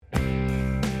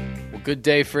Good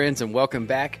day, friends, and welcome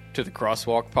back to the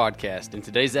Crosswalk Podcast. In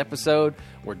today's episode,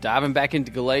 we're diving back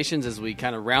into Galatians as we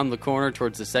kind of round the corner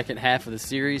towards the second half of the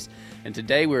series. And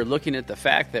today we're looking at the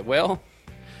fact that, well,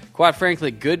 quite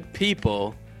frankly, good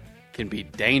people can be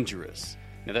dangerous.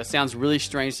 Now, that sounds really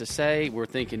strange to say. We're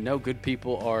thinking, no, good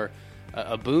people are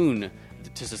a boon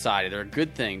to society. They're a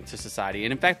good thing to society.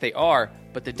 And in fact, they are.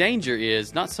 But the danger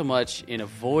is not so much in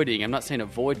avoiding. I'm not saying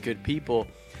avoid good people,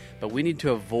 but we need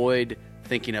to avoid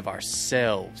thinking of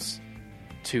ourselves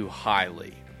too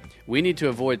highly. We need to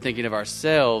avoid thinking of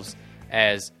ourselves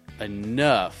as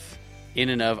enough in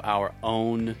and of our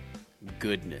own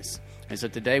goodness. And so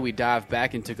today we dive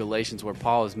back into Galatians where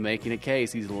Paul is making a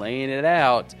case. He's laying it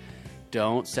out.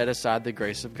 Don't set aside the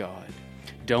grace of God.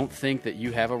 Don't think that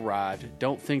you have arrived.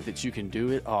 Don't think that you can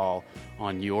do it all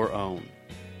on your own.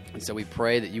 And so we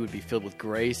pray that you would be filled with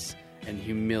grace and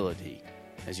humility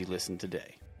as you listen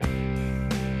today.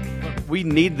 We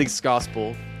need this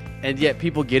gospel, and yet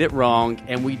people get it wrong,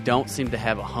 and we don't seem to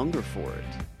have a hunger for it.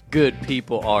 Good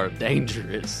people are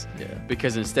dangerous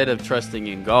because instead of trusting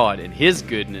in God and His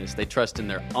goodness, they trust in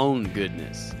their own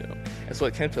goodness. And so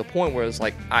it came to a point where it's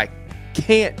like, I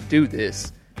can't do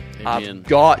this. Amen. I've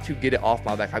got to get it off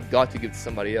my back. I've got to give it to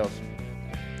somebody else.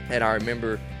 And I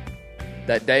remember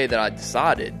that day that I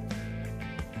decided,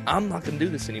 I'm not going to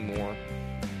do this anymore.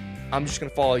 I'm just going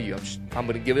to follow you. I'm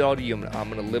going to give it all to you. I'm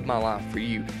going to live my life for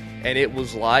you. And it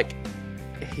was like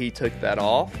he took that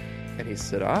off and he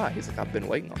said, all right. He's like, I've been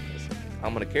waiting on this.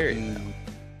 I'm going to carry it now.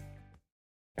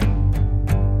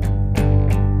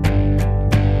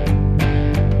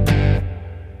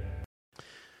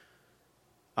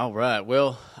 All right.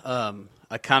 Well,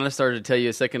 I kind of started to tell you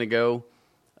a second ago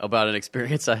about an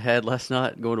experience I had last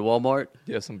night going to Walmart.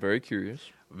 Yes, I'm very curious.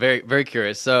 Very, very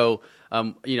curious. So,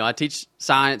 I teach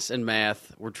science and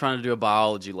math. We're trying to do a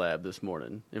biology lab this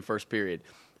morning in first period,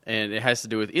 and it has to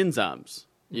do with enzymes.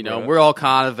 Right. We're all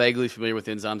kind of vaguely familiar with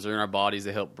enzymes. They're in our bodies.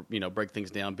 They help, break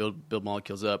things down, build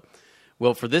molecules up.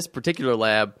 Well, for this particular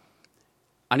lab,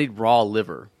 I need raw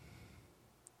liver.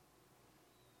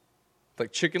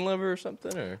 Like chicken liver or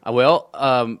something? Or?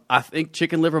 I think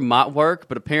chicken liver might work,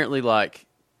 but apparently like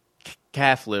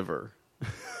calf liver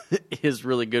is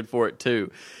really good for it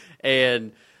too.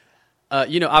 And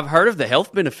I've heard of the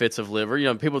health benefits of liver.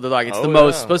 People they're like it's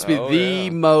supposed to be the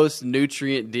most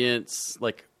nutrient dense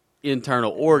like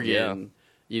internal organ.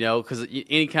 Because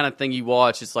any kind of thing you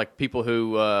watch, it's like people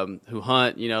who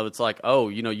hunt. It's like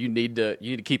you need to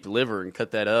keep the liver and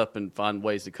cut that up and find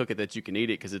ways to cook it that you can eat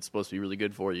it because it's supposed to be really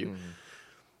good for you. Mm.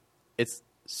 It's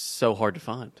so hard to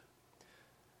find.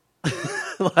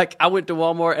 Like I went to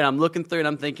Walmart and I'm looking through and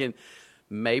I'm thinking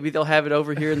maybe they'll have it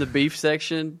over here in the beef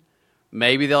section.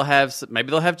 Maybe they'll have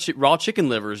raw chicken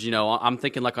livers. I'm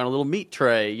thinking like on a little meat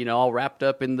tray. All wrapped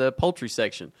up in the poultry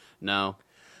section. No.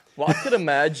 Well, I could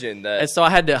imagine that. And so I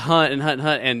had to hunt,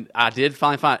 and I did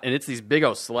find, and it's these big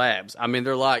old slabs. I mean,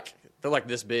 they're like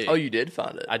this big. Oh, you did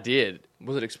find it? I did.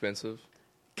 Was it expensive?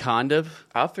 Kind of.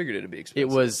 I figured it'd be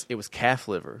expensive. It was calf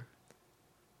liver.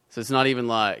 So it's not even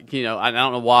like, I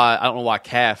don't know why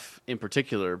calf in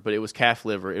particular, but it was calf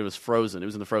liver. It was frozen. It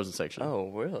was in the frozen section. Oh,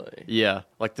 really? Yeah,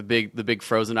 like the big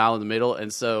frozen aisle in the middle.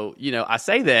 And so, I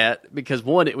say that because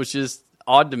one, it was just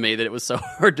odd to me that it was so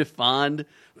hard to find.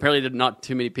 Apparently not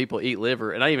too many people eat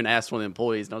liver. And I even asked one of the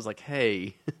employees, and I was like,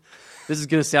 hey, this is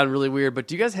going to sound really weird, but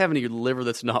do you guys have any liver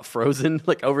that's not frozen?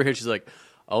 Like over here, she's like,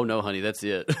 oh, no, honey, that's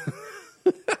it.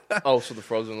 Oh, so the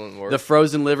frozen one worked? The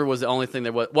frozen liver was the only thing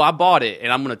that was. Well, I bought it,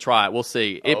 and I'm going to try it. We'll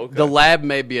see. Okay. The lab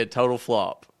may be a total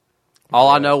flop. All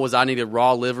I know was I needed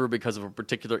raw liver because of a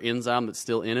particular enzyme that's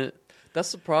still in it. That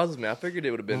surprises me. I figured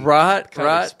it would have been kind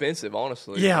of expensive,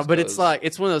 honestly. Yeah, but it's one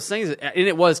of those things, and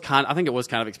it was I think it was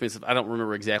kind of expensive. I don't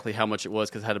remember exactly how much it was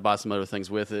because I had to buy some other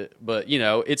things with it. But,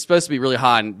 it's supposed to be really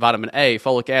high in vitamin A,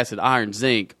 folic acid, iron,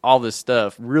 zinc, all this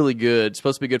stuff. Really good. It's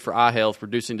supposed to be good for eye health,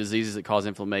 reducing diseases that cause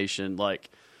inflammation. Like,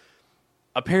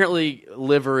 apparently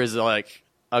liver is like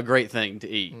a great thing to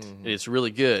eat. Mm-hmm. It's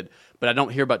really good. But I don't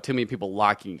hear about too many people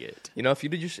liking it. If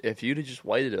you'd have just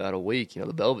waited about a week,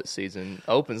 the velvet season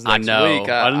opens next week.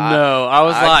 I know. I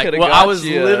was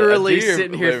literally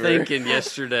sitting here thinking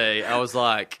yesterday. I was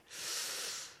like,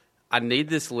 I need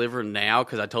this liver now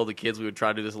because I told the kids we would try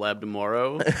to do this lab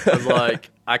tomorrow. I was like,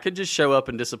 I could just show up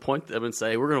and disappoint them and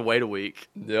say we're going to wait a week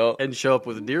and show up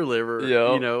with a deer liver,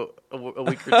 a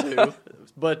week or two.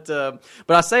 But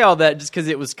I say all that just because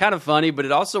it was kind of funny, but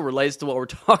it also relates to what we're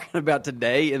talking about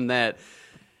today in that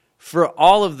for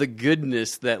all of the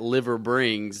goodness that liver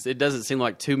brings, it doesn't seem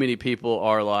like too many people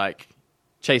are like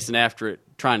chasing after it,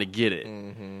 trying to get it.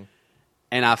 Mm-hmm.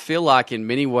 And I feel like in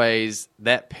many ways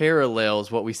that parallels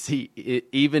what we see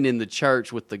even in the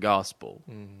church with the gospel.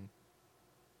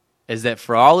 Is that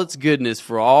for all its goodness,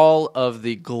 for all of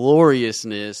the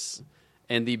gloriousness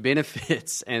and the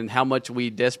benefits and how much we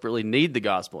desperately need the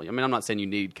gospel. I mean, I'm not saying you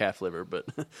need calf liver,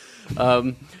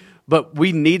 but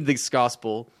we need this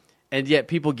gospel, and yet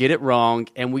people get it wrong,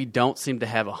 and we don't seem to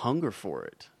have a hunger for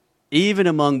it, even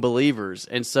among believers.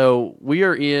 And so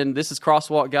this is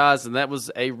Crosswalk, guys, and that was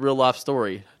a real-life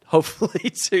story,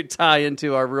 hopefully to tie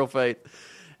into our real faith.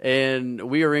 And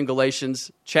we are in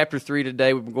Galatians chapter 3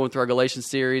 today. We've been going through our Galatians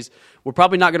series. We're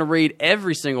probably not going to read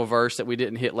every single verse that we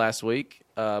didn't hit last week.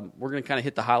 We're going to kind of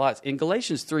hit the highlights. In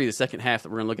Galatians 3, the second half that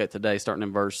we're going to look at today, starting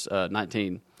in verse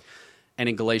 19, and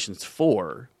in Galatians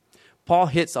 4, Paul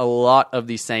hits a lot of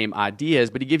these same ideas,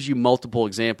 but he gives you multiple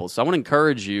examples. So I want to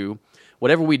encourage you,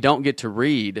 whatever we don't get to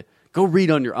read, go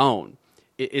read on your own.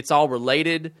 It's all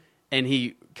related, and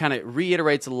he kind of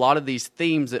reiterates a lot of these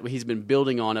themes that he's been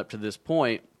building on up to this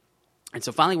point. And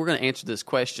so finally, we're going to answer this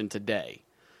question today.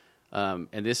 And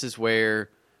this is where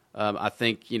I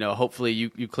think, hopefully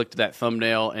you clicked that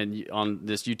thumbnail and on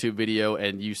this YouTube video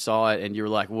and you saw it and you were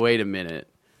like, wait a minute,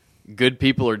 good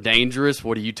people are dangerous?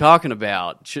 What are you talking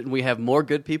about? Shouldn't we have more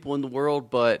good people in the world?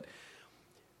 But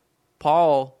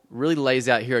Paul really lays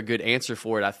out here a good answer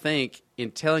for it, I think,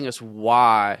 in telling us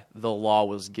why the law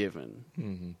was given.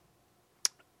 Mm-hmm.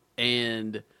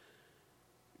 And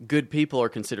good people are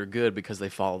considered good because they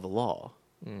follow the law.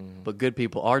 Mm. But good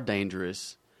people are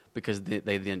dangerous because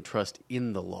they then trust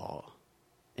in the law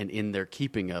and in their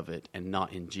keeping of it and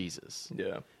not in Jesus.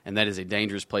 Yeah. And that is a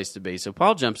dangerous place to be. So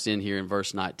Paul jumps in here in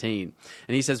verse 19,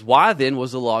 and he says, why then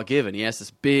was the law given? He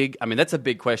asks this that's a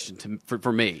big question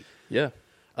for me. Yeah.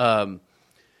 I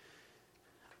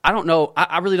don't know.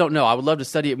 I really don't know. I would love to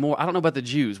study it more. I don't know about the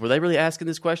Jews. Were they really asking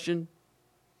this question?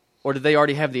 Or did they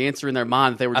already have the answer in their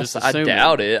mind that they were just assuming? I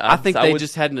doubt it. I think they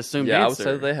just had an assumed answer. Yeah, I would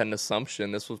say they had an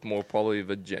assumption. This was more probably of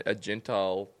a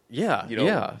Gentile. Yeah,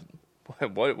 yeah.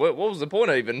 What was the point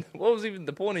of even? What was even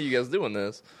the point of you guys doing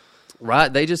this?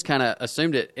 Right. They just kind of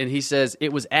assumed it. And he says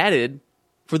it was added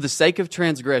for the sake of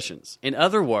transgressions. In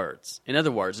other words, and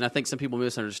I think some people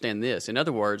misunderstand this. In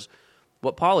other words,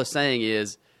 what Paul is saying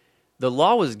is the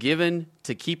law was given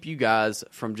to keep you guys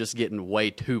from just getting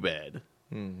way too bad.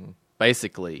 Mm-hmm.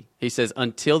 Basically, he says,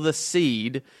 until the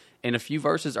seed, and a few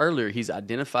verses earlier, he's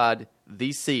identified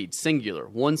the seed, singular,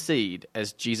 one seed,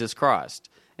 as Jesus Christ.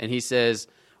 And he says,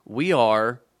 we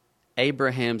are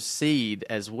Abraham's seed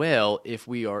as well if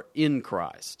we are in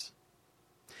Christ.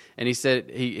 And he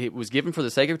said it was given for the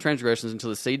sake of transgressions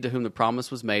until the seed to whom the promise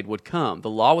was made would come.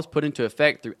 The law was put into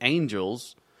effect through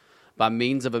angels by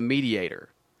means of a mediator.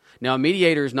 Now, a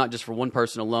mediator is not just for one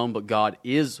person alone, but God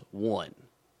is one.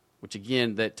 Which,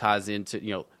 again, that ties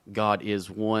into, God is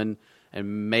one.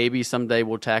 And maybe someday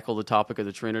we'll tackle the topic of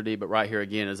the Trinity. But right here,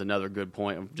 again, is another good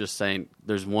point of just saying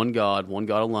there's one God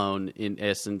alone in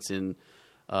essence, in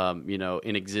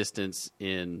existence,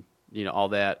 in, all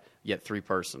that, yet three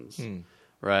persons.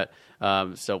 Right?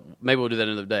 So maybe we'll do that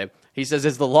another day. He says,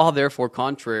 is the law therefore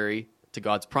contrary to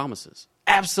God's promises?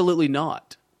 Absolutely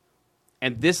not.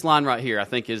 And this line right here, I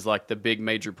think, is like the big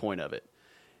major point of it.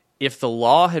 If the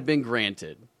law had been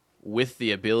granted with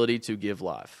the ability to give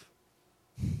life.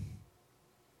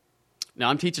 Now,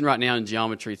 I'm teaching right now in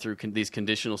geometry through these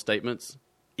conditional statements,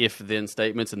 if-then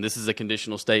statements, and this is a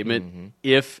conditional statement. Mm-hmm.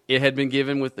 If it had been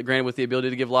granted with the ability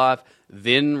to give life,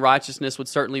 then righteousness would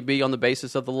certainly be on the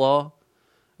basis of the law.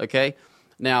 Okay?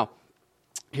 Now,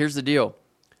 here's the deal.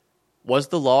 Was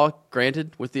the law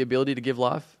granted with the ability to give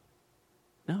life?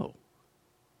 No.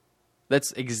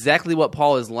 That's exactly what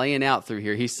Paul is laying out through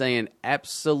here. He's saying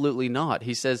absolutely not.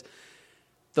 He says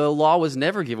the law was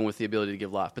never given with the ability to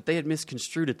give life, but they had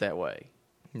misconstrued it that way.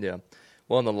 Yeah.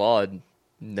 Well, and the law had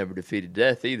never defeated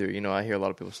death either. I hear a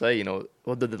lot of people say,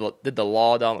 well, did the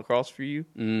law die on the cross for you?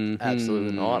 Mm-hmm.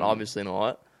 Absolutely not. Obviously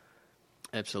not.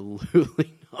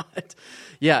 Absolutely not.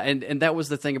 Yeah, and that was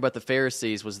the thing about the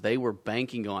Pharisees was they were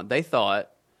banking on. They thought,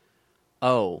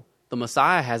 the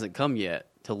Messiah hasn't come yet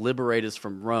to liberate us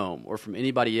from Rome or from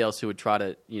anybody else who would try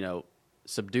to,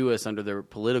 subdue us under their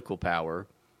political power,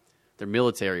 their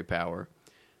military power.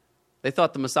 They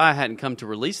thought the Messiah hadn't come to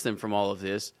release them from all of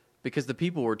this because the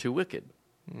people were too wicked.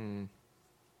 Mm.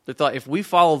 They thought if we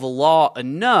follow the law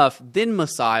enough, then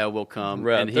Messiah will come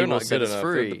and he will set us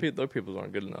free. Their people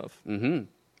aren't good enough. Mm-hmm.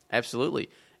 Absolutely.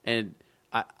 And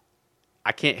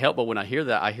I can't help but when I hear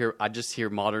that, I just hear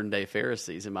modern day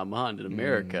Pharisees in my mind in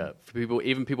America. For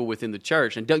even people within the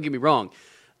church. And don't get me wrong,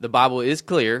 the Bible is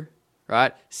clear,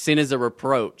 right? Sin is a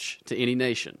reproach to any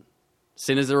nation.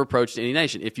 Sin is a reproach to any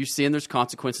nation. If you sin, there's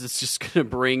consequences. It's just going to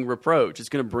bring reproach. It's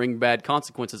going to bring bad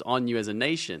consequences on you as a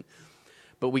nation.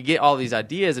 But we get all these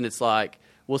ideas, and it's like,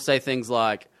 we'll say things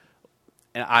like,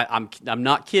 and I'm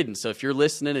not kidding. So if you're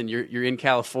listening and you're in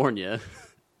California,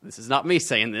 this is not me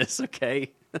saying this,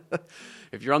 okay?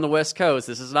 If you're on the West Coast,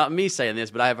 this is not me saying this,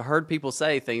 but I have heard people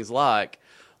say things like,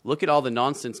 look at all the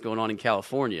nonsense going on in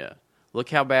California. Look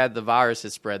how bad the virus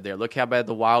has spread there. Look how bad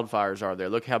the wildfires are there.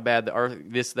 Look how bad the earth,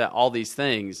 this, that, all these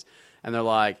things. And they're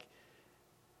like,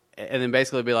 and then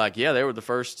basically be like, yeah, they were the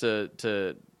first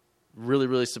to really,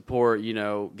 really support,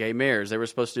 gay mayors. They were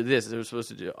supposed to do this. They were supposed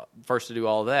to do first to do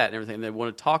all of that and everything. And they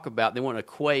want to talk about, they want to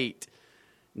equate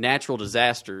natural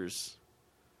disasters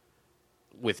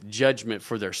with judgment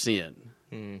for their sin.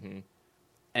 Mm-hmm.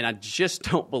 And I just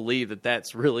don't believe that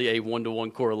that's really a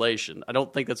one-to-one correlation. I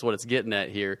don't think that's what it's getting at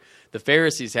here. The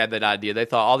Pharisees had that idea. They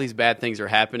thought all these bad things are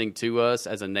happening to us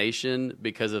as a nation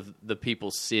because of the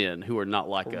people's sin who are not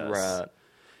like us. Right.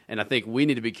 And I think we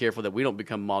need to be careful that we don't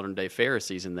become modern-day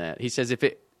Pharisees in that. He says if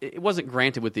it wasn't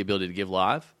granted with the ability to give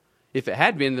life, if it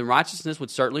had been, then righteousness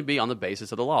would certainly be on the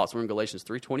basis of the law. So we're in Galatians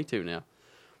 3:22 now.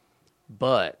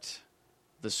 But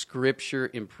the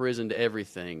Scripture imprisoned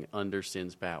everything under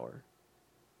sin's power.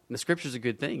 And the Scripture's a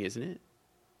good thing, isn't it?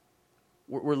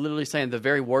 We're literally saying the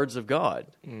very words of God,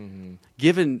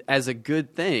 given as a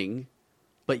good thing,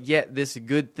 but yet this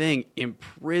good thing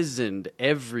imprisoned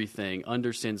everything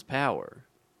under sin's power,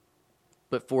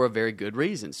 but for a very good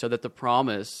reason, so that the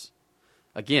promise,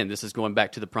 again, this is going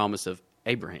back to the promise of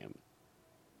Abraham,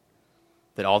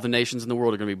 that all the nations in the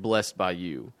world are going to be blessed by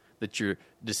you, that your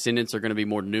descendants are going to be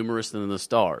more numerous than the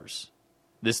stars.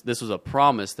 This was a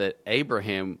promise that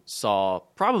Abraham saw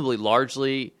probably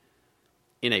largely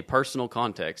in a personal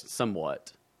context,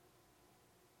 somewhat,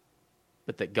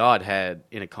 but that God had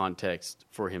in a context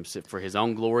for his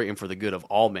own glory and for the good of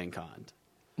all mankind.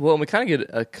 Well, we're kind of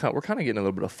getting a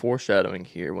little bit of foreshadowing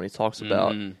here when he talks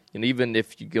about, and even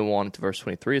if you go on to verse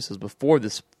 23, it says, "Before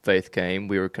this faith came,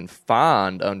 we were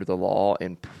confined under the law,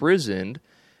 imprisoned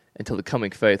until the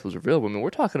coming faith was revealed." I mean, we're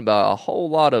talking about a whole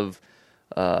lot of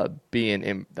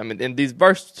in these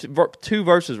two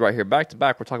verses right here, back to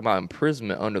back, we're talking about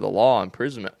imprisonment under the law,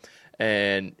 imprisonment.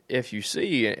 And if you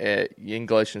see in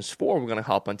Galatians 4, we're going to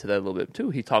hop into that a little bit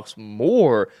too. He talks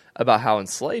more about how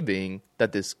enslaving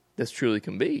that this truly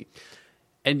can be.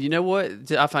 And you know what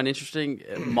I find interesting?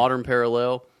 Modern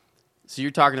parallel. So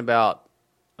you're talking about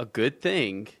a good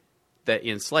thing that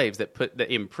enslaves, that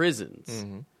imprisons.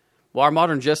 Mm-hmm. Well, our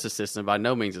modern justice system by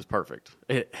no means is perfect.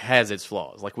 It has its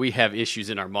flaws. Like, we have issues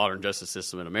in our modern justice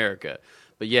system in America.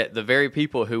 But yet the very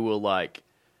people who are like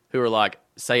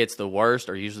say it's the worst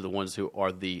are usually the ones who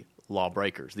are the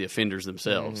lawbreakers, the offenders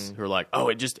themselves, who are like,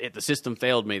 oh, the system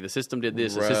failed me. The system did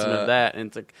this, the system did that. And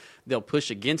it's like they'll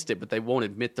push against it, but they won't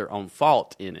admit their own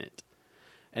fault in it.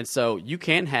 And so you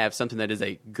can have something that is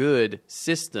a good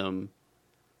system,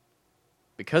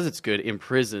 because it's good,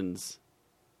 imprisons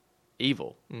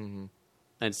evil. Mm-hmm.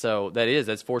 And so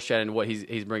that's foreshadowing what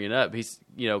he's bringing up. He's,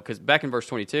 because back in verse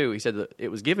 22, he said that it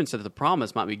was given so that the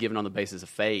promise might be given on the basis of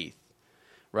faith,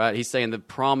 right? He's saying the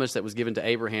promise that was given to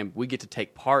Abraham, we get to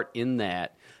take part in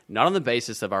that, not on the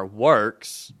basis of our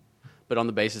works, but on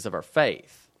the basis of our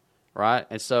faith, right?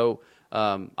 And so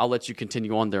I'll let you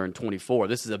continue on there in 24.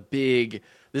 This is a big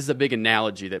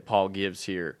analogy that Paul gives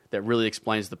here that really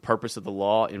explains the purpose of the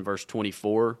law in verse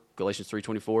 24, Galatians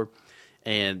 3:24.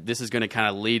 And this is going to kind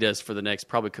of lead us for the next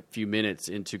probably few minutes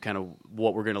into kind of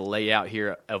what we're going to lay out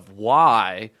here of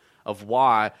why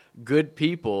good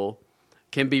people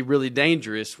can be really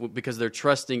dangerous because they're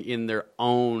trusting in their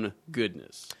own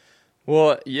goodness.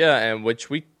 Well, yeah, and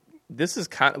this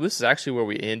is actually where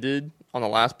we ended on the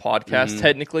last podcast. Mm-hmm.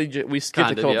 Technically, we skipped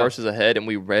a couple verses ahead and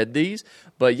we read these,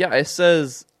 but yeah, it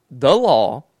says the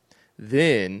law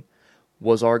then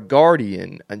was our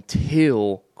guardian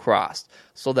until Christ,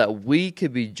 so that we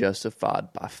could be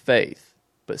justified by faith.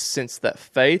 But since that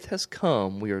faith has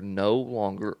come, we are no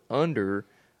longer under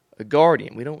a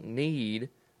guardian. We don't need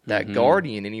that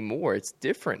guardian anymore. It's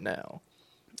different now.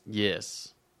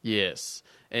 Yes.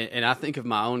 And I think of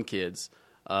my own kids,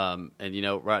 and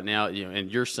right now,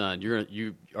 and your son,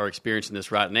 you are experiencing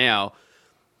this right now.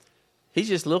 He's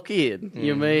just a little kid,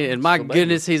 you know what I mean? And my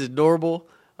goodness, he's adorable.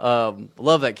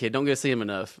 Love that kid. Don't get to see him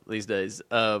enough these days.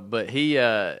 But he,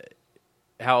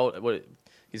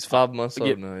 he's 5 months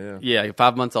old now, yeah. Yeah,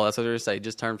 5 months old. That's what I was going to say.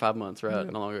 Just turned 5 months, right?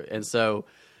 Yeah. No longer. And so,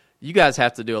 you guys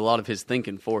have to do a lot of his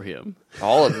thinking for him.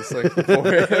 All of this thing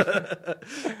for him.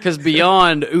 Because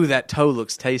beyond, ooh, that toe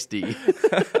looks tasty.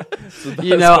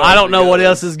 I don't know what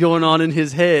else is going on in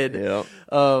his head. Yeah.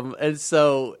 And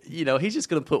so, he's just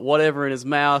going to put whatever in his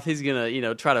mouth. He's going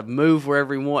to, try to move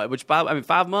wherever he wants. Which,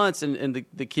 5 months, and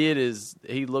the kid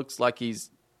he looks like he's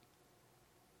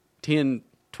 10,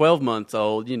 12 months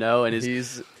old, and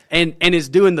is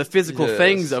doing the physical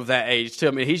things of that age too.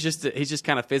 I mean, he's just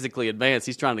kind of physically advanced.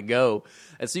 He's trying to go,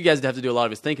 and so you guys have to do a lot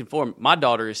of his thinking for him. My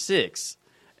daughter is 6,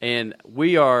 and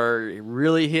we are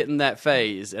really hitting that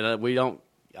phase, and we're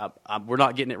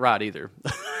not getting it right either.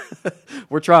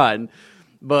 We're trying,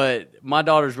 but my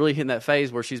daughter's really hitting that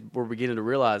phase where we're beginning to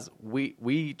realize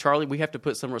Charlie, we have to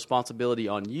put some responsibility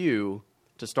on you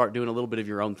to start doing a little bit of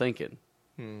your own thinking.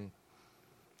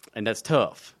 And that's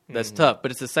tough. That's tough.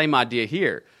 But it's the same idea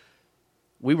here.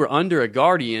 We were under a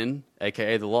guardian,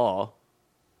 a.k.a. the law.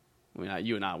 I mean,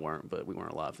 you and I weren't, but we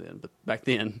weren't alive then. But back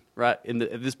then, right,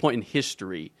 at this point in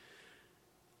history,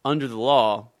 under the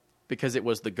law, because it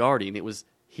was the guardian, it was,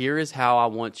 here is how I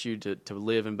want you to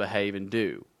live and behave and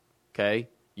do. Okay?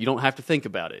 You don't have to think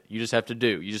about it. You just have to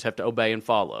do. You just have to obey and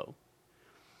follow.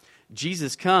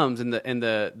 Jesus comes, and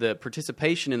the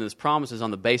participation in this promise is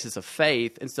on the basis of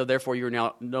faith, and so therefore you're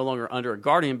now no longer under a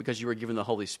guardian because you were given the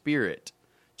Holy Spirit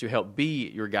to help be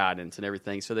your guidance and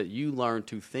everything, so that you learn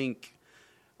to think.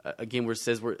 Again, where it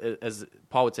says, as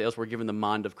Paul would say, else we're given the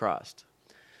mind of Christ,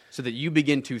 so that you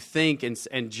begin to think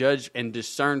and judge and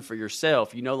discern for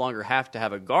yourself. You no longer have to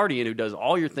have a guardian who does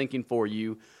all your thinking for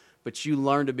you, but you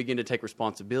learn to begin to take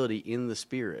responsibility in the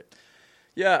Spirit.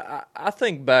 Yeah, I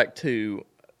think back to,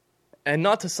 and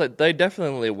not to say they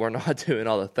definitely were not doing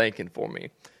all the thinking for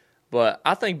me, but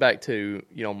I think back to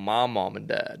my mom and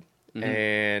dad,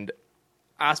 and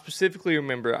I specifically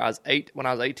remember when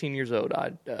I was 18 years old.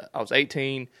 I was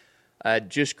 18. I had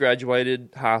just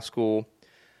graduated high school,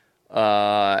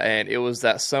 and it was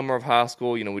that summer of high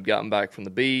school. We'd gotten back from the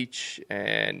beach,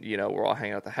 and we're all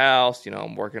hanging out at the house.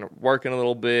 I'm working a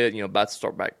little bit. About to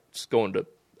start back going to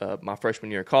my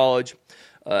freshman year of college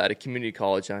at a community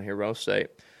college down here in Rose State.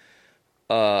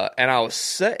 And I was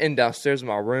sitting downstairs in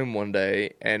my room one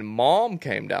day, and Mom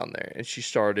came down there, and she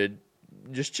started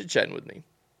just chit-chatting with me.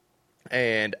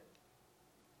 And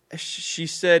she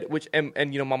said, and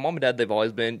my mom and dad, they've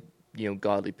always been,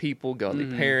 godly people, godly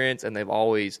parents, and they've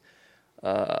always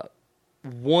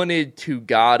wanted to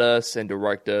guide us and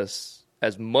direct us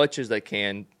as much as they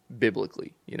can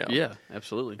biblically, Yeah,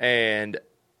 absolutely. And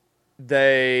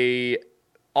they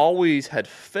always had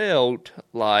felt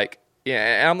like,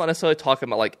 and I'm not necessarily talking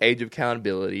about like age of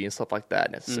accountability and stuff like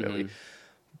that necessarily,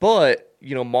 but,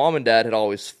 Mom and Dad had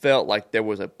always felt like there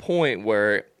was a point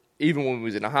where even when we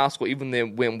was in high school, even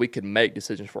then when we could make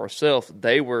decisions for ourselves,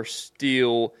 they were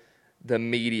still the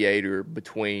mediator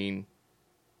between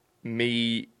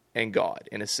me and God,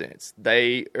 in a sense.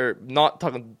 They are not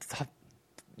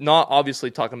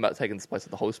obviously talking about taking the place of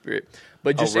the Holy Spirit,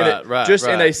 but just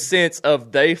in a sense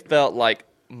of they felt like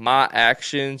my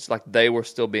actions, like they were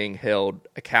still being held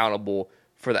accountable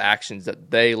for the actions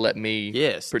that they let me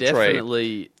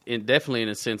portray. Definitely in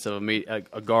a sense of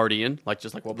a guardian, like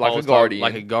what Paul was talking,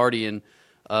 like a guardian,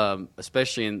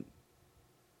 especially in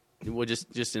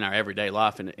just in our everyday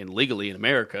life and legally in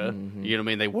America. You know what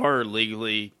I mean? They were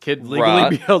could legally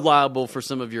be held liable for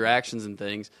some of your actions and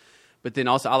things. But then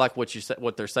also, I like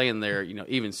what they're saying there.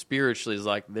 Even spiritually, is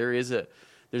like there's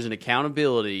an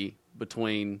accountability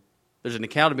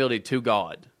to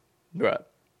God, right?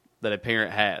 That a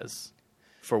parent has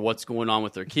for what's going on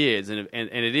with their kids, and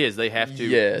it is they have to.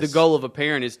 Yes. The goal of a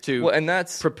parent is to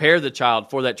prepare the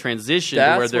child for that transition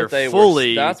to where they're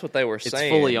fully. That's what they were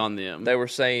saying. It's fully on them. They were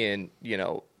saying,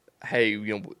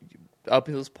 hey, up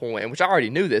until this point, and which I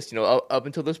already knew this, up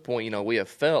until this point, we have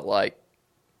felt like,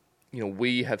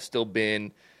 we have still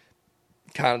been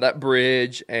kind of that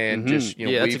bridge, and just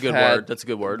that's a good word. That's a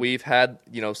good word. We've had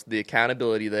the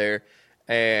accountability there.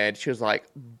 And she was like,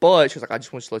 I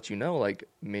just want to let you know, like,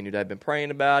 me and your dad have been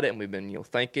praying about it, and we've been,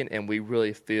 thinking, and we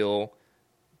really feel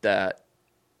that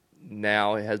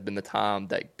now it has been the time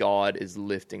that God is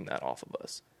lifting that off of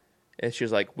us. And she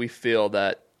was like, we feel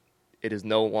that it is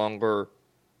no longer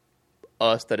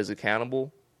us that is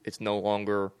accountable. It's no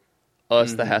longer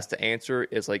us that has to answer.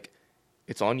 It's like,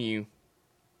 it's on you.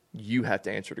 You have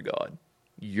to answer to God.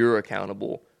 You're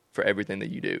accountable for everything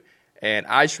that you do. And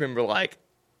I just remember, like,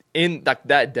 in like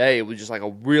that day, it was just like a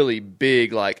really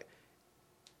big, like,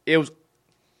 it was,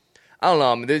 I don't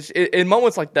know. I mean, in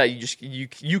moments like that,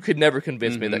 you could never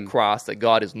convince me that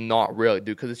God is not real, dude.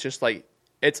 Because it's just like,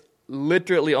 it's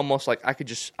literally almost like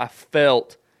I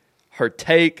felt her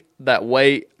take that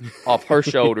weight off her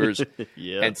shoulders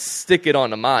Yeah. and stick it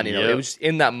onto mine. You know, Yep. it was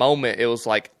in that moment. It was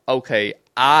like, okay,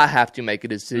 I have to make a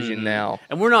decision now.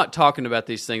 And we're not talking about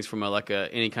these things from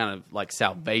any kind of like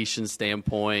salvation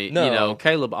standpoint. No. You know,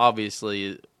 Caleb,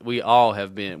 obviously, we are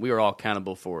all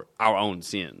accountable for our own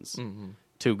sins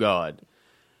to God.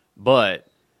 But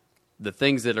the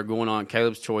things that are going on,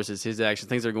 Caleb's choices, his actions,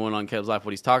 things that are going on in Caleb's life,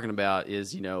 what he's talking about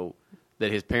is, you know,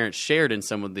 that his parents shared in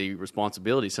some of the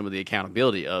responsibility, some of the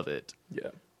accountability of it. Yeah.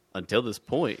 Until this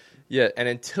point. Yeah, and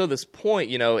until this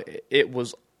point, you know, it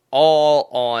was all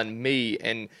on me.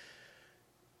 And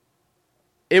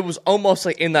it was almost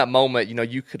like in that moment, you know,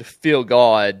 you could feel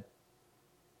God,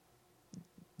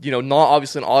 you know, not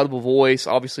obviously an audible voice,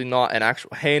 obviously not an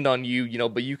actual hand on you, you know,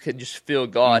 but you could just feel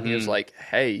God. And he was like,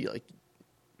 hey, like,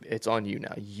 it's on you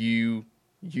now. You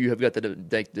have got to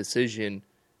make the decision.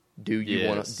 Do you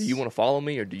want to follow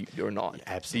me or not?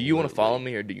 Absolutely. Do you want to follow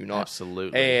me or do you not?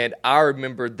 Absolutely. And I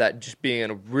remember that just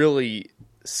being really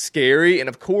scary, and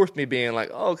of course me being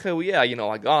like, oh, okay, well, yeah, you know,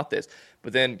 I got this.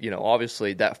 But then, you know,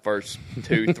 obviously that first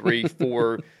 2, 3,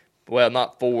 4, well,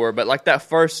 not 4, but like that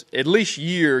first at least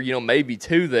year, you know, maybe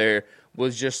 2 there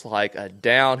was just like a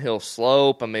downhill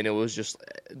slope. I mean, it was just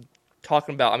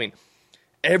talking about, I mean,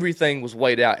 everything was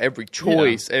weighed out. Every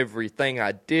choice, everything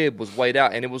I did was weighed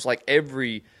out. And it was like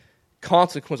every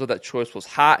consequence of that choice was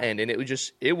heightened. And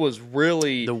it was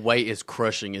really... The weight is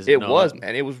crushing, is it not? It was,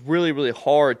 man. It was really, really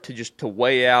hard to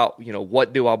weigh out, you know,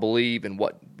 what do I believe and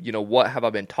what have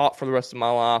I been taught for the rest of my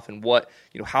life and what,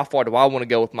 you know, how far do I want to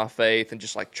go with my faith and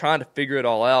just like trying to figure it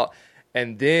all out.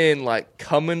 And then like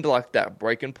coming to like that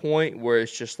breaking point where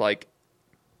it's just like,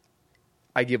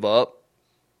 I give up.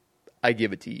 I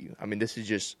give it to you. I mean, this is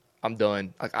just, I'm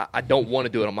done. Like, I don't want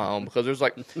to do it on my own because there's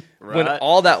like, when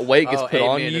all that weight gets put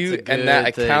on you and that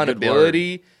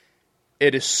accountability,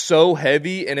 it is so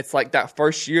heavy. And it's like that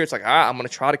first year, it's like, all right, I'm going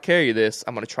to try to carry this.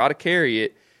 I'm going to try to carry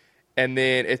it. And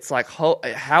then it's like,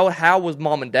 how was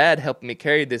mom and dad helping me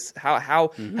carry this?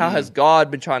 How has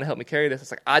God been trying to help me carry this?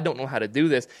 It's like, I don't know how to do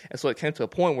this. And so it came to a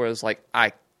point where it's like,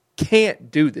 I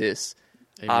can't do this.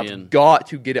 Amen. I've got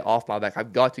to get it off my back.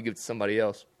 I've got to give it to somebody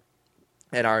else.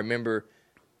 And I remember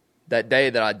that day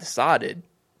that I decided,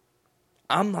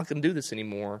 I'm not going to do this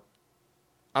anymore.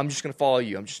 I'm just going to follow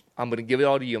you. I'm going to give it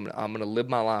all to you. I'm going to live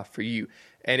my life for you.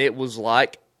 And it was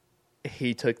like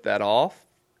he took that off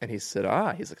and he said,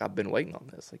 he's like, I've been waiting on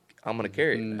this. Like, I'm going to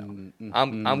carry it now.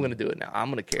 I'm going to do it now.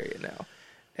 I'm going to carry it now.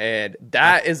 And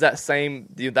that is that same,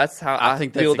 that's how I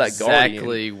think feel that's that guardian.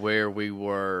 exactly where we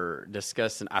were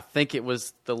discussing. I think it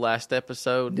was the last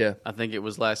episode. Yeah. I think it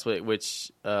was last week, which,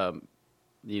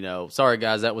 you know, sorry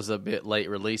guys, that was a bit late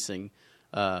releasing,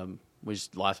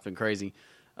 which life's been crazy.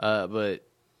 But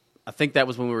I think that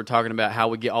was when we were talking about how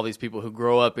we get all these people who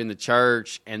grow up in the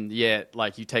church, and yet,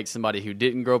 like, you take somebody who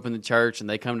didn't grow up in the church and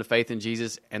they come to faith in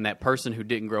Jesus, and that person who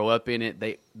didn't grow up in it,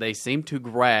 they seem to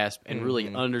grasp and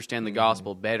really understand the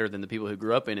gospel better than the people who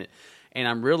grew up in it. And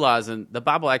I'm realizing the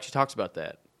Bible actually talks about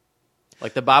that.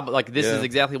 Like, the Bible, like, this is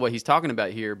exactly what he's talking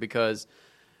about here because,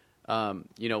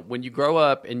 you know, when you grow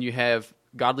up and you have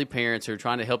godly parents who are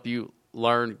trying to help you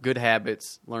learn good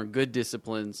habits, learn good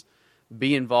disciplines,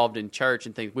 be involved in church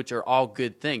and things, which are all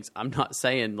good things. I'm not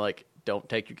saying, like, don't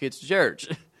take your kids to church.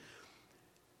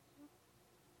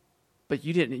 But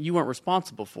you weren't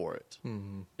responsible for it.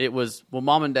 Mm-hmm. It was, well,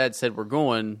 mom and dad said we're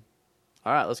going,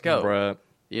 all right, let's go. Right.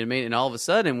 You know what I mean? And all of a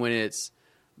sudden, when it's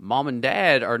mom and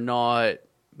dad are not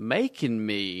making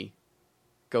me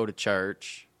go to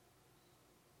church,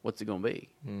 what's it going to be?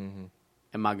 Mm-hmm.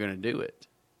 Am I going to do it?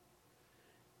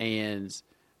 And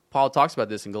Paul talks about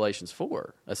this in Galatians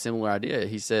 4, a similar idea.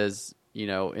 He says, you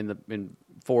know, in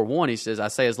 4:1, he says, I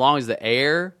say as long as the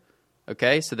heir,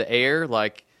 okay, so the heir,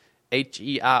 like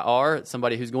H-E-I-R,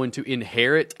 somebody who's going to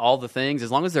inherit all the things,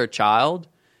 as long as they're a child,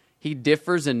 he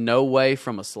differs in no way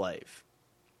from a slave.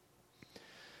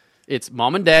 It's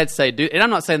mom and dad say, dude, and I'm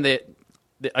not saying that,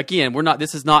 again,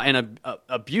 this is not an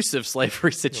abusive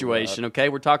slavery situation, okay?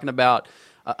 We're talking about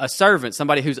a servant,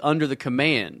 somebody who's under the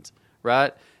command,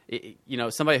 right? You know,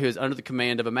 somebody who is under the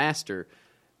command of a master.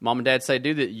 Mom and dad say,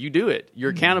 do that. You do it.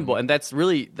 You're accountable. And that's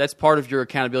part of your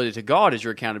accountability to God is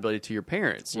your accountability to your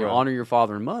parents. You honor your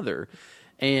father and mother.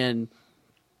 And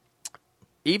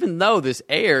even though this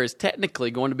heir is technically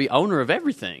going to be owner of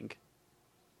everything,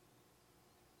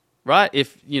 right?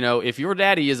 If your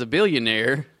daddy is a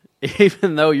billionaire,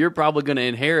 even though you're probably going to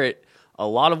inherit a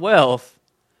lot of wealth,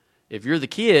 if you're the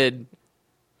kid,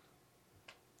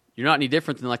 you're not any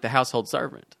different than like the household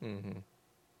servant. Mm-hmm.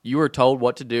 You are told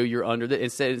what to do. You're under the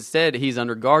instead he's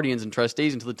under guardians and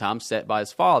trustees until the time set by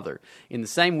his father. In the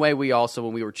same way, we also,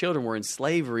 when we were children, were in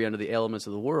slavery under the elements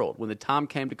of the world. When the time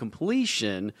came to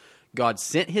completion, God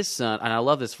sent his son, and I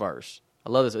love this verse. I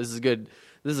love this. This is good.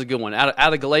 This is a good one.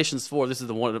 Out of Galatians 4, this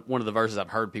is one of the verses I've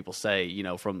heard people say,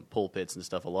 from pulpits and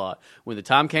stuff a lot. When the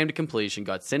time came to completion,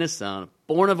 God sent his son,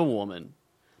 born of a woman,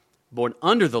 born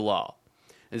under the law.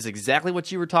 And it's exactly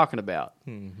what you were talking about.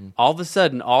 Mm-hmm. All of a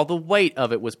sudden, all the weight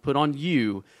of it was put on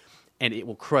you, and it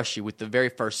will crush you with the very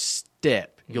first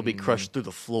step. You'll be crushed through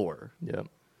the floor. Yep.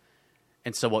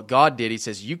 And so what God did, he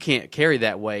says, you can't carry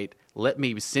that weight. Let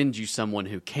me send you someone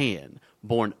who can,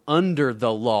 born under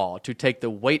the law, to take the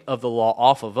weight of the law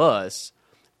off of us,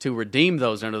 to redeem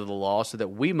those under the law so that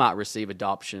we might receive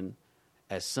adoption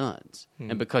as sons.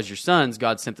 And because you're sons,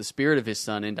 God sent the Spirit of his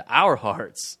Son into our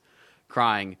hearts,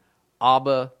 crying,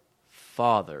 Abba,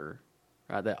 Father.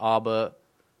 Right? That Abba,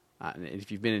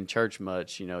 if you've been in church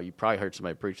much, you probably heard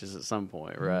somebody preach this at some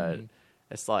point, right?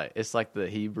 It's like the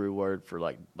Hebrew word for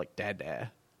like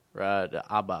dada, right?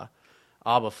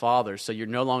 Abba, Father. So you're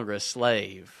no longer a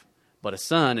slave, but a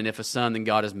son. And if a son, then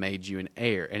God has made you an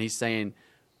heir. And he's saying,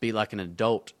 be like an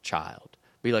adult child.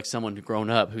 Be like someone who's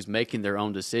grown up, who's making their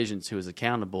own decisions, who is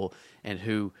accountable, and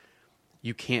who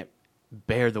you can't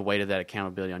bear the weight of that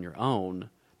accountability on your own.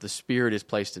 The Spirit is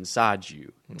placed inside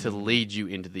you to lead you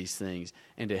into these things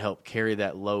and to help carry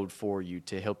that load for you,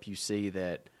 to help you see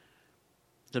that it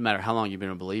doesn't matter how long you've been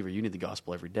a believer, you need the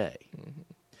gospel every day. Mm-hmm.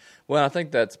 Well, I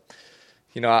think that's,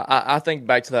 I think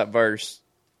back to that verse,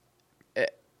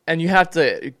 and you have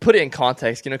to put it in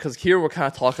context, because here we're kind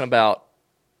of talking about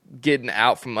getting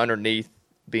out from underneath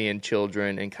being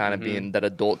children and kind of being that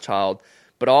adult child,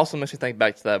 but it also makes me think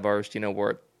back to that verse,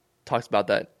 where it talks about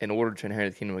that in order to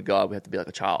inherit the kingdom of God, we have to be like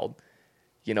a child,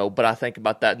 but I think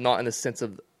about that not in the sense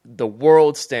of the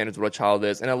world standards of what a child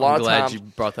is, and a lot of times you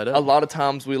brought that up. A lot of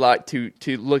times we like to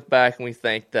look back and we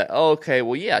think that,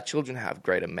 children have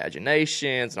great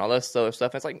imaginations and all this other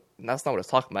stuff. And it's like, that's not what it's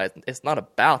talking about. It's not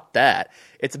about that.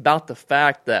 It's about the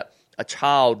fact that a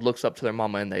child looks up to their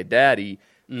mama and their daddy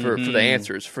for the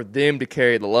answers, for them to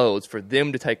carry the loads, for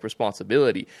them to take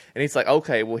responsibility. And he's like,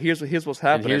 okay, well, here's what's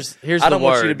happening. Here's I don't the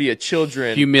want word. you to be a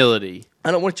children. Humility. I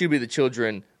don't want you to be the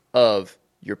children of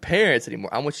your parents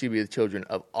anymore. I want you to be the children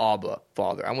of Abba,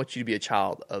 Father. I want you to be a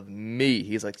child of me.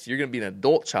 He's like, so you're going to be an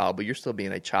adult child, but you're still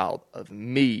being a child of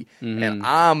me. And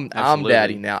I'm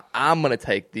daddy now. I'm going to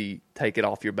take it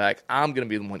off your back. I'm going to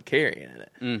be the one carrying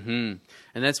it. Mm-hmm.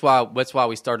 And that's why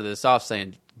we started this off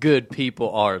saying good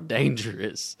people are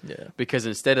dangerous. Yeah. Because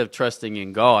instead of trusting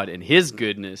in God and his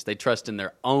goodness, they trust in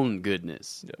their own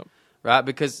goodness. Yeah. Right?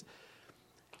 Because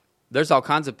there's all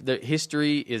kinds of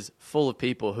history is full of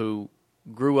people who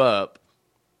grew up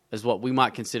as what we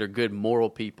might consider good moral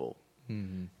people.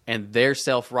 Mm-hmm. And their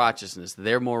self-righteousness,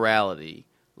 their morality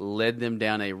led them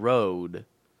down a road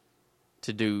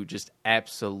to do just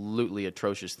absolutely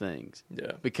atrocious things.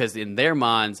 Yeah. Because in their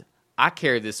minds, I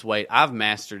carry this weight, I've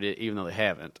mastered it, even though they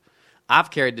haven't. I've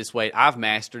carried this weight, I've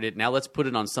mastered it, now let's put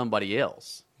it on somebody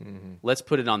else. Mm-hmm. Let's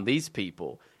put it on these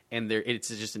people. And it's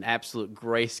just an absolute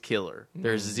grace killer.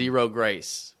 There's zero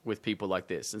grace with people like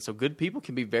this. And so good people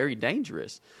can be very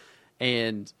dangerous.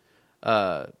 And,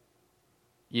 I'm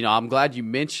glad you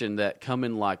mentioned that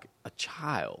coming like a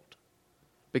child.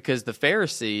 Because the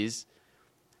Pharisees,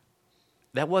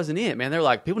 that wasn't it, man. They're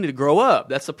like, people need to grow up.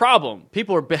 That's the problem.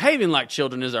 People are behaving like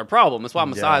children is our problem. That's why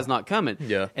Messiah's not coming.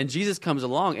 Yeah. And Jesus comes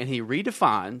along and he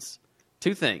redefines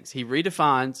two things. He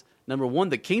redefines, number one,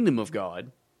 the kingdom of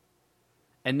God.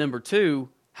 And number two,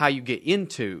 how you get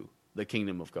into the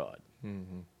kingdom of God.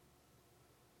 Mm-hmm. And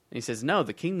he says, no,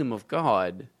 the kingdom of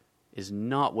God is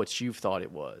not what you've thought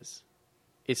it was.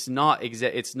 It's not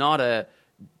a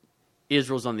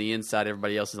Israel's on the inside,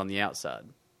 everybody else is on the outside.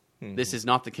 Mm-hmm. This is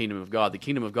not the kingdom of God. The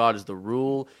kingdom of God is the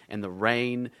rule and the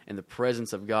reign and the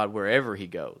presence of God wherever he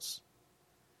goes.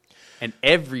 And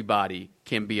everybody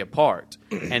can be a part.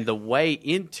 And the way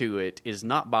into it is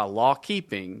not by law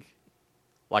keeping,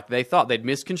 like they thought. They'd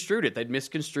misconstrued it. They'd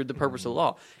misconstrued the purpose of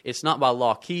law. It's not by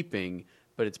law keeping,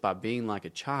 but it's by being like a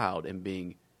child and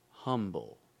being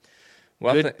humble.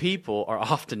 Well, good people are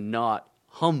often not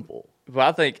humble. Well,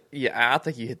 I think you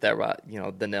hit that right.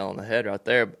 The nail on the head right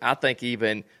there. I think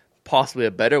even possibly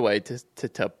a better way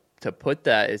to put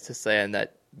that is to saying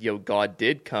that God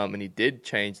did come and he did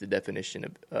change the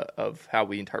definition of how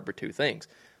we interpret two things,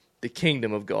 the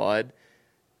kingdom of God.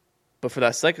 But for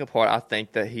that second part, I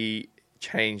think that he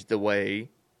changed the way,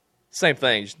 same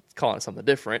thing, just calling it something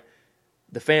different,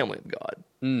 the family of God.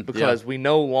 Because we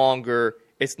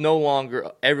it's no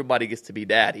longer everybody gets to be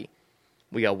daddy.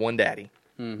 We got one daddy.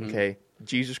 Mm-hmm. Okay?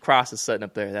 Jesus Christ is sitting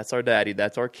up there. That's our daddy.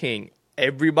 That's our king.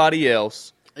 Everybody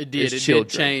else is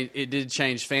children. It did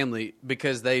change family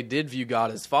because they did view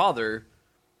God as father,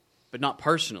 but not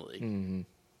personally. Mm-hmm.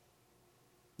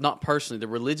 Not personally. The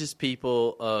religious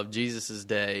people of Jesus'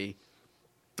 day,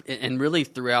 and really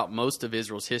throughout most of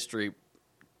Israel's history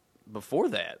before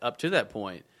that, up to that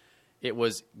point, it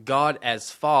was God as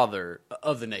father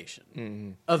of the nation.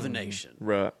 Mm-hmm. Of the nation.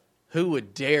 Right. Who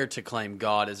would dare to claim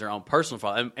God as their own personal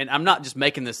father? And I'm not just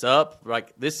making this up.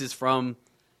 Like, this is from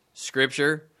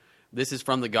Scripture. This is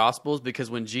from the Gospels, because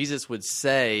when Jesus would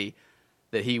say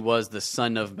that he was the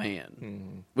Son of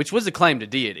Man, which was a claim to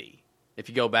deity, if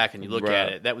you go back and you look at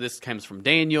it, this comes from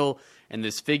Daniel, and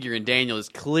this figure in Daniel is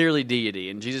clearly deity.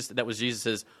 And that was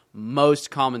Jesus'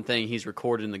 most common thing he's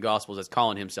recorded in the Gospels as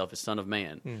calling himself as Son of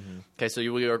Man. Mm-hmm. Okay, so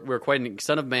we're equating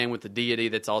Son of Man with the deity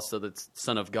that's also the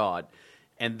Son of God.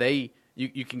 And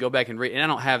you can go back and read, and I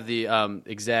don't have the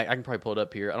exact. I can probably pull it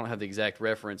up here. I don't have the exact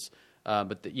reference,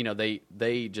 but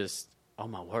they just, oh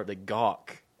my word, they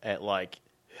gawk at, like,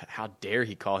 how dare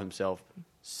he call himself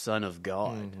Son of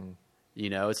God? Mm-hmm.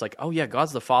 It's like, oh yeah,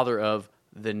 God's the father of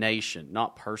the nation,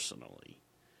 not personally.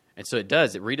 And so it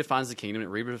redefines the kingdom. It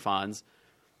redefines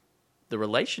the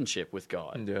relationship with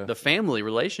God. Yeah. The family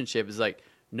relationship is like,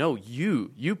 no,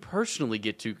 you personally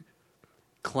get to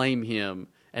claim him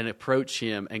and approach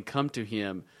him and come to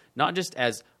him, not just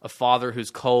as a father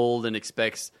who's cold and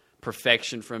expects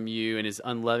perfection from you and is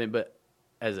unloving, but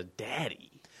as a daddy.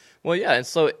 Well, yeah,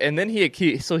 and then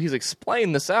he's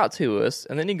explained this out to us,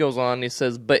 and then he goes on and he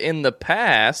says, but in the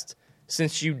past,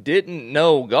 since you didn't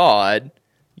know God,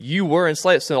 you were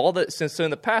enslaved. So in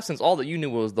the past, since all that you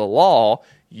knew was the law,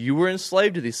 you were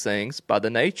enslaved to these things by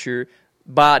nature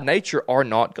are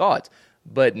not God's.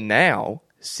 But now,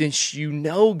 since you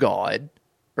know God,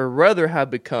 or rather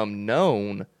have become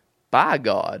known by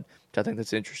God, which I think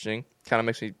that's interesting. Kind of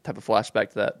makes me have a flashback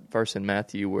to that verse in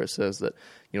Matthew where it says that,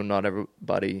 not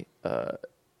everybody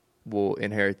will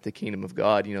inherit the kingdom of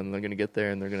God. And they're going to get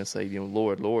there and they're going to say,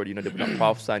 Lord, Lord, did we not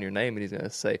prophesy in your name? And he's going to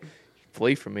say,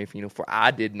 flee from me, for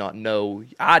I did not know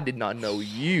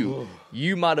you.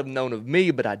 You might have known of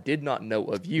me, but I did not know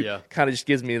of you. Yeah. Kind of just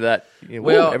gives me that,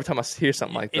 every time I hear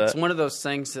something like that. It's one of those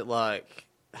things that, like,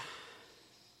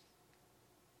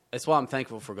 it's why I'm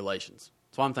thankful for Galatians.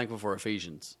 It's why I'm thankful for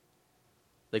Ephesians.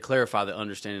 They clarify the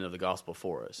understanding of the gospel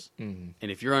for us. Mm-hmm.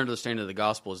 And if your understanding of the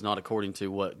gospel is not according to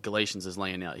what Galatians is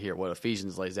laying out here, what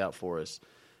Ephesians lays out for us,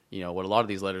 what a lot of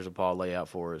these letters of Paul lay out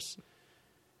for us,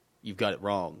 you've got it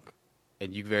wrong.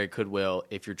 And you very could well,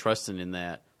 if you're trusting in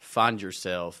that, find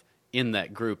yourself in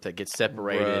that group that gets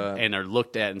separated and are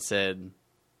looked at and said,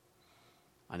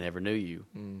 I never knew you.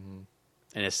 Mm-hmm.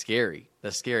 And it's scary.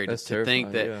 That's scary to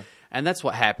think that. Yeah. And that's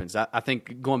what happens. I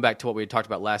think going back to what we had talked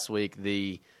about last week,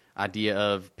 the idea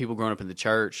of people growing up in the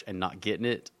church and not getting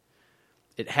it,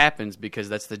 it happens because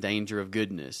that's the danger of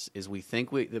goodness, is we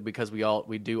think that because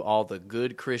we do all the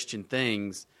good Christian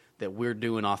things that we're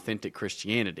doing authentic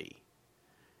Christianity.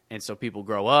 And so people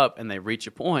grow up and they reach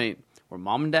a point where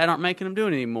mom and dad aren't making them do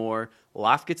it anymore.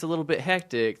 Life gets a little bit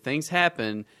hectic. Things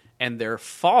happen. And their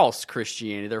false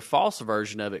Christianity, their false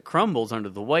version of it crumbles under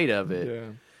the weight of it. Yeah.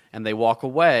 And they walk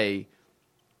away.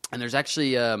 And there's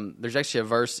actually a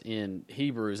verse in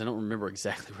Hebrews. I don't remember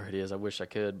exactly where it is. I wish I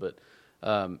could. But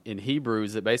in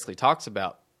Hebrews, it basically talks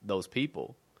about those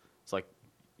people. It's like,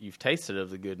 you've tasted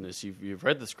of the goodness. You've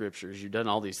read the scriptures. You've done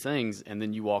all these things. And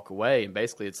then you walk away. And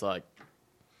basically it's like,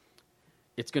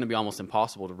 it's going to be almost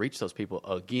impossible to reach those people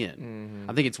again. Mm-hmm.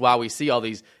 I think it's why we see all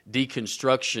these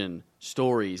deconstruction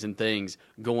stories and things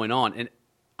going on. And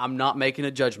I'm not making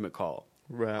a judgment call.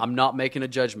 Right. I'm not making a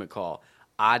judgment call.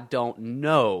 I don't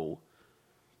know.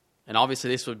 And obviously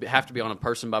this would have to be on a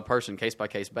person-by-person,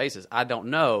 case-by-case basis. I don't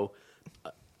know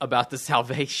about the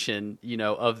salvation,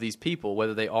 of these people,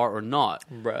 whether they are or not.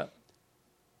 Right.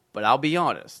 But I'll be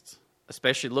honest,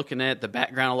 especially looking at the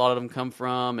background a lot of them come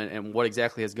from and what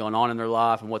exactly has gone on in their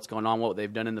life and what's going on, what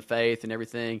they've done in the faith and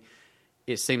everything,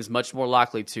 it seems much more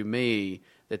likely to me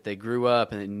that they grew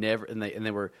up and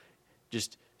they were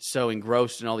just so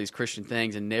engrossed in all these Christian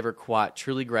things and never quite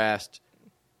truly grasped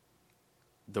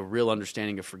the real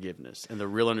understanding of forgiveness and the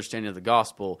real understanding of the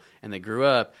gospel. And they grew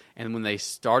up, and when they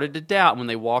started to doubt, when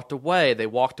they walked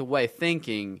away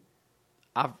thinking,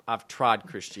 I've tried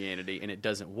Christianity and it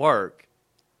doesn't work.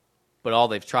 But all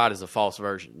they've tried is a false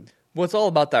version. Well, it's all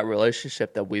about that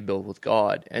relationship that we build with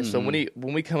God. And so when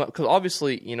we come up, because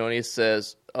obviously, and he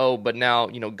says, oh, but now,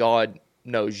 God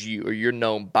knows you, or you're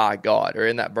known by God. Or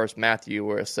in that verse, Matthew,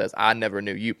 where it says, I never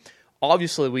knew you.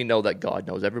 Obviously, we know that God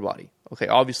knows everybody. Okay,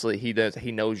 obviously,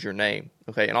 he knows your name.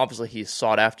 Okay, and obviously, he's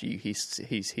sought after you. He's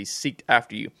seeked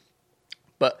after you.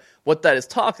 But what that is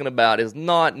talking about is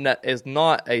not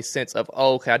a sense of,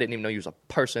 oh, okay, I didn't even know you was a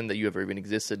person, that you ever even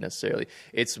existed necessarily.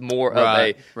 It's more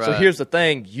of so here's the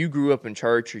thing, you grew up in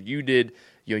church, or you did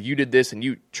this, and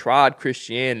you tried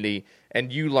Christianity,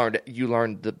 and you learned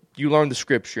the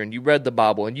scripture, and you read the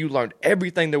Bible, and you learned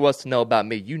everything there was to know about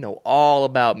me. You know all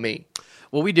about me.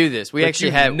 Well, we do this. We but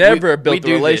actually have never built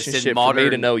a relationship for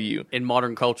me to know you. In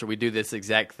modern culture, we do this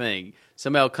exact thing.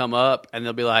 Somebody will come up and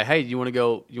they'll be like, "Hey, you want to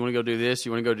go do this?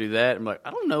 You want to go do that?" I'm like,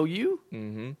 "I don't know you."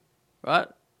 Mm-hmm. Right?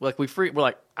 Like we're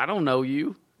like, "I don't know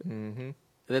you." Mm-hmm. And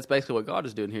that's basically what God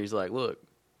is doing here. He's like, "Look,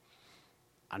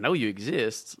 I know you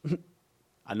exist.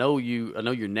 I know you. I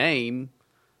know your name.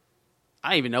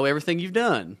 I even know everything you've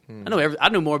done. Mm-hmm. I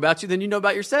know more about you than you know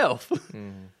about yourself.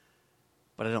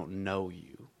 But I don't know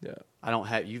you. Yeah.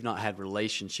 You've not had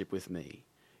relationship with me.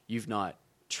 You've not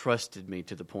trusted me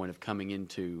to the point of coming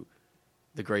into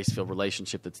the grace-filled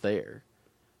relationship that's there,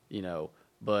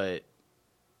 but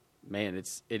man,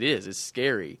 it's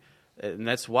scary. And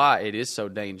that's why it is so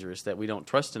dangerous that we don't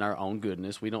trust in our own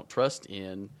goodness. We don't trust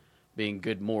in being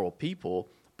good moral people,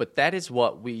 but that is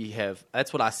what we have.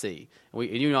 That's what I see.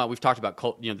 And we've talked about,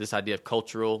 this idea of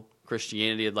cultural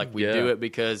Christianity, like we do it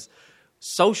because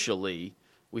socially,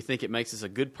 we think it makes us a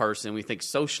good person. We think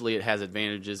socially it has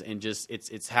advantages, and just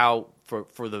it's how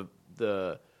for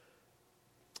the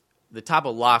type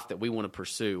of life that we want to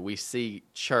pursue. We see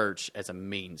church as a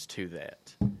means to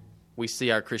that. We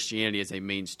see our Christianity as a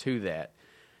means to that,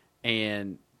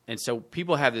 and so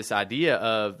people have this idea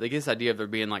of there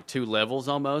being like two levels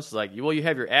almost. Like, well, you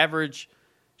have your average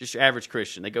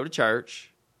Christian. They go to church.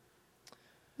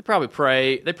 They probably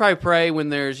pray. They probably pray when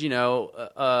there's, some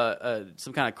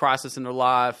kind of crisis in their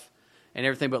life and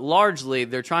everything. But largely,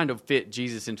 they're trying to fit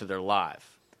Jesus into their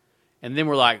life. And then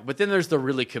we're like, but then there's the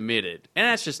really committed, and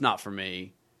that's just not for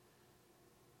me.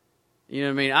 You know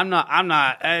what I mean? I'm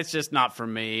not. It's just not for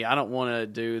me. I don't want to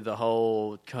do the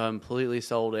whole completely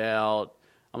sold out.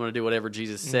 I'm going to do whatever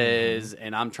Jesus says,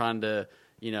 and I'm trying to,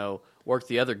 work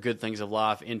the other good things of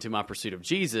life into my pursuit of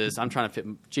Jesus. I'm trying to fit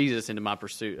Jesus into my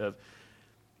pursuit of.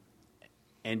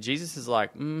 And Jesus is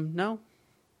like, no,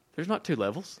 there's not two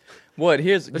levels.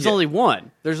 There's only one.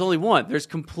 There's only one. There's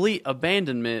complete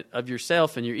abandonment of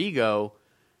yourself and your ego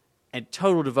and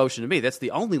total devotion to me. That's the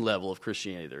only level of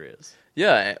Christianity there is.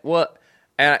 Yeah, well,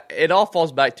 and it all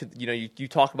falls back to, you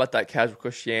talk about that casual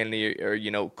Christianity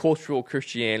or cultural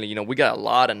Christianity. We got a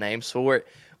lot of names for it.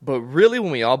 But really,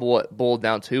 when we all boil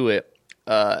down to it,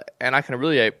 and I can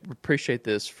really appreciate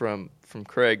this from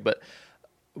Craig, but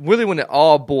really, when it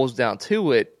all boils down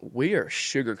to it, we are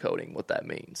sugarcoating what that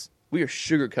means. We are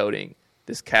sugarcoating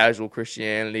this casual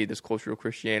Christianity, this cultural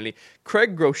Christianity.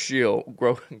 Craig Groeschel,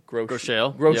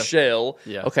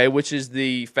 okay, which is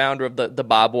the founder of the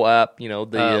Bible app,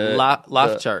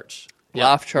 Life Church.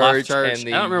 Life Church, and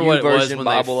the I don't remember what it was when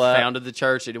Bible they app. founded the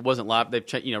church. It wasn't Life. They've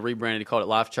rebranded, called it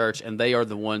Life Church, and they are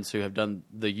the ones who have done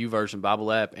the YouVersion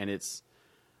Bible app, and it's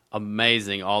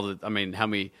amazing.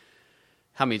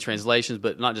 How many translations,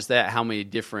 but not just that, how many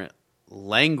different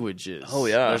languages. Oh,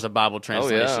 yeah. There's a Bible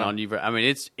translation on YouVersion. I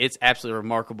mean, it's absolutely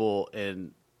remarkable,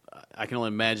 and I can only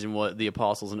imagine what the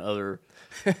apostles and other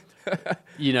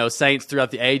saints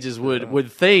throughout the ages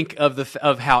would think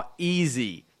of how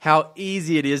easy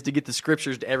it is to get the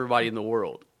scriptures to everybody in the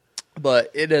world.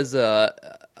 But it is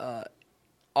a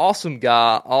awesome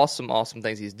guy, awesome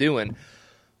things he's doing.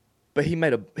 But he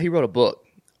wrote a book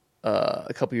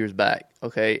a couple years back,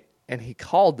 okay? And he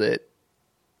called it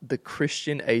The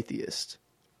Christian Atheist.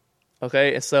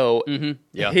 Okay, and so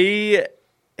he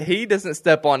doesn't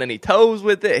step on any toes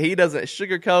with it. He doesn't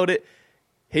sugarcoat it.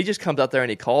 He just comes out there and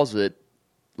he calls it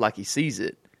like he sees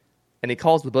it. And he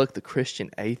calls the book The Christian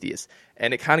Atheist.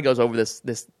 And it kind of goes over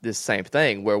this same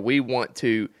thing where we want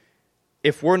to,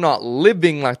 if we're not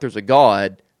living like there's a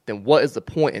God, then what is the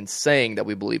point in saying that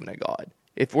we believe in a God?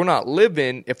 If we're not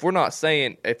living, if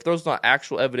there's not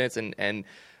actual evidence and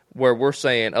where we're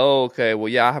saying, oh, okay, well,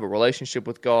 yeah, I have a relationship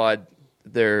with God.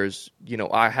 There's,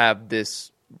 I have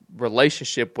this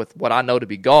relationship with what I know to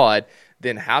be God.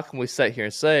 Then how can we sit here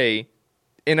and say,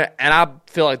 and I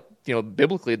feel like,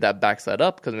 biblically that backs that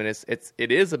up, because I mean,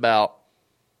 it is about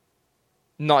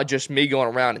not just me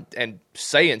going around and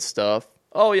saying stuff.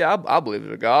 Oh yeah, I believe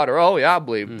there's a God, or oh yeah, I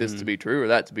believe this to be true or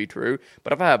that to be true.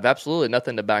 But if I have absolutely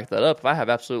nothing to back that up,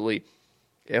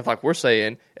 if like we're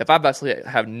saying, if I absolutely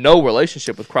have no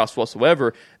relationship with Christ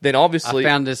whatsoever, then obviously I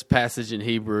found this passage in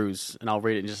Hebrews, and I'll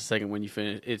read it in just a second when you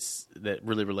finish. That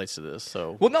really relates to this.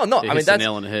 So well, no, I mean that's the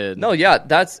nail on the head. No, yeah,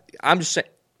 I'm just saying.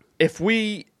 If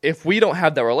we don't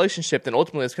have that relationship, then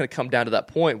ultimately it's going to come down to that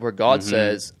point where God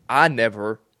says, "I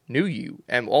never knew you,"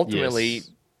 and ultimately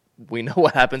we know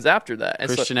what happens after that. And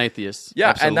Christian atheists. yeah,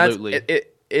 Absolutely. and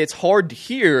it's hard to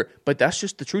hear, but that's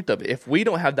just the truth of it. If we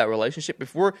don't have that relationship,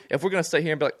 if we're going to sit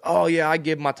here and be like, oh yeah, I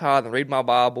give my tithe and read my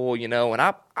Bible, and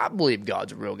I believe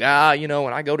God's a real guy, and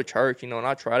I go to church, and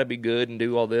I try to be good and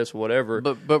do all this, whatever.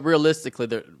 But realistically,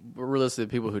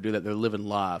 people who do that, they're living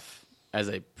life as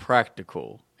a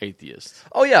practical atheist.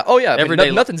 Oh yeah.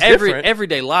 Nothing's different.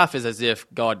 Everyday life is as if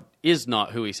God is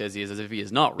not who He says He is, as if He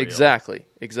is not real. Exactly.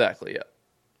 Yeah.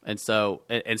 And so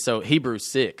Hebrews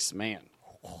 6, man.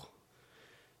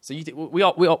 So we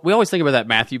always think about that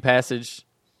Matthew passage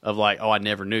of like, oh, I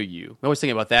never knew you. We always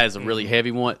think about that as a really heavy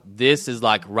one. This is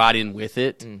like right in with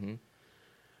it. Mm-hmm.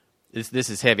 This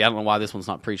is heavy. I don't know why this one's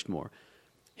not preached more.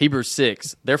 Hebrews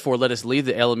 6, therefore let us leave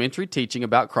the elementary teaching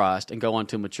about Christ and go on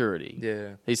to maturity. Yeah.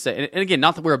 He said, and again,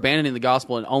 not that we're abandoning the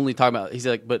gospel and only talking about, he's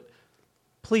like, but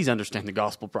please understand the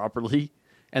gospel properly.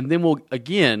 And then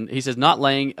he says, not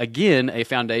laying, again, a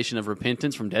foundation of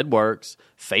repentance from dead works,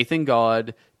 faith in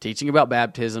God, teaching about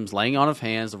baptisms, laying on of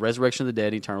hands, the resurrection of the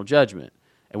dead, eternal judgment.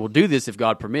 And we'll do this if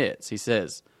God permits. He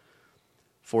says,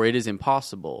 for it is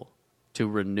impossible to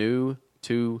renew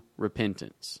to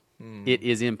repentance. It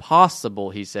is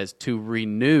impossible, he says, to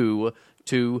renew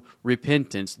to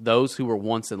repentance those who were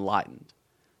once enlightened,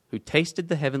 who tasted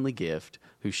the heavenly gift,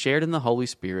 who shared in the Holy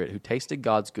Spirit, who tasted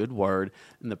God's good word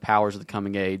and the powers of the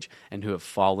coming age, and who have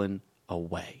fallen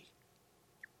away.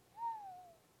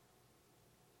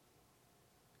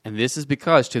 And this is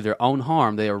because to their own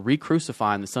harm they are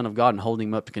re-crucifying the Son of God and holding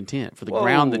him up to contempt. For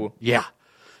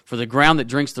the ground that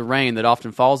drinks the rain that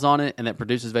often falls on it and that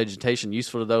produces vegetation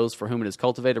useful to those for whom it is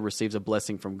cultivated receives a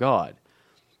blessing from God.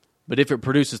 But if it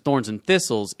produces thorns and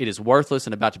thistles, it is worthless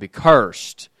and about to be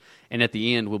cursed, and at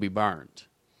the end will be burned.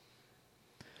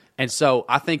 And so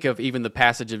I think of even the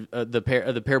passage of the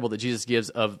parable that Jesus gives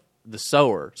of the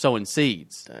sower sowing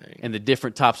seeds. Dang. And the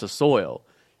different types of soil.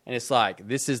 And it's like,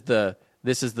 this is the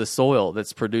soil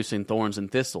that's producing thorns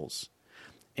and thistles.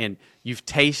 And you've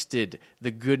tasted the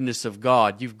goodness of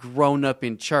God. You've grown up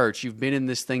in church. You've been in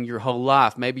this thing your whole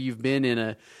life. Maybe you've been in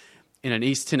an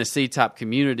East Tennessee type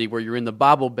community where you're in the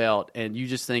Bible Belt and you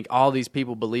just think all these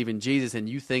people believe in Jesus and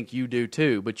you think you do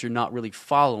too, but you're not really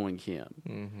following Him.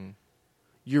 Mm-hmm.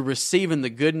 You're receiving the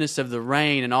goodness of the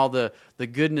rain and all the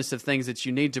goodness of things that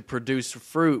you need to produce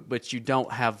fruit, but you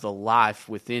don't have the life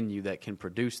within you that can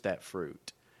produce that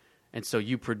fruit. And so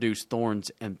you produce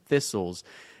thorns and thistles.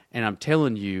 And I'm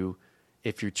telling you,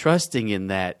 if you're trusting in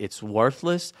that, it's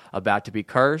worthless, about to be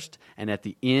cursed, and at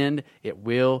the end, it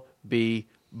will be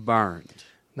burned.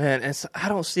 Man, and so I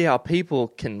don't see how people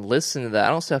can listen to that. I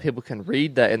don't see how people can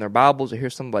read that in their Bibles or hear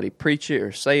somebody preach it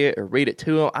or say it or read it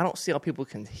to them. I don't see how people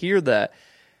can hear that.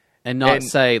 And not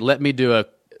say, let me do a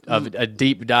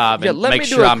deep dive and let make me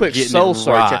sure do a I'm quick getting soul it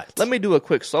search. right. Let me do a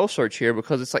quick soul search here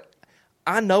because it's like,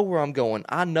 I know where I'm going.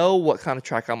 I know what kind of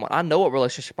track I'm on. I know what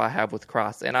relationship I have with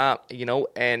Christ, and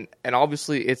and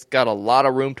obviously it's got a lot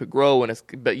of room to grow.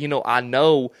 But I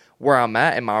know where I'm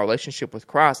at in my relationship with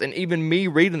Christ, and even me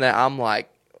reading that, I'm like,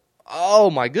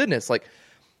 oh my goodness, like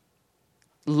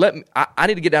I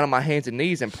need to get down on my hands and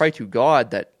knees and pray to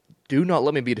God that do not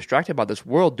let me be distracted by this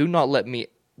world. Do not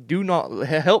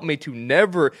help me to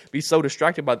never be so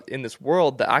distracted in this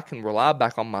world that I can rely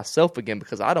back on myself again,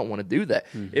 because I don't want to do that.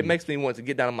 Mm-hmm. It makes me want to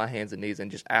get down on my hands and knees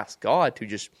and just ask God to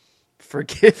just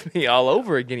forgive me all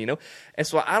over again, And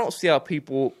so I don't see how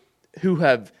people who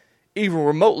have even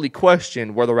remotely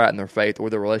questioned where they're at in their faith or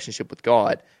their relationship with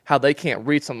God, how they can't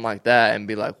read something like that and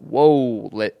be like, whoa,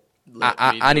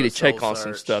 I need to check on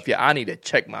some stuff. Yeah, I need to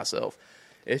check myself.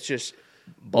 It's just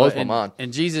blows my mind.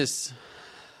 And Jesus...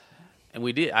 And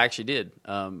I actually did.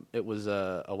 It was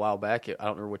a while back. I don't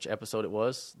remember which episode it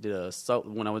was.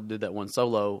 When I did that one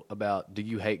solo about, do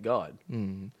you hate God?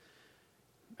 Mm-hmm.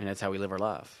 And that's how we live our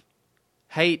life.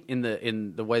 Hate in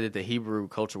the way that the Hebrew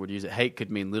culture would use it. Hate could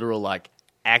mean literal, like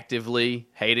actively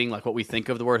hating, like what we think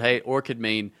of the word hate, or it could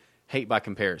mean hate by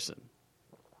comparison.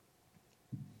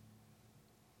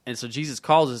 And so Jesus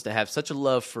calls us to have such a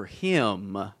love for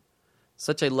Him,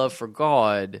 such a love for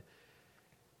God,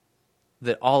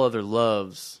 that all other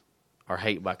loves are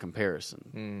hate by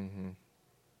comparison.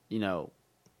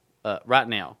 Mm-hmm. Right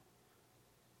now,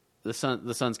 the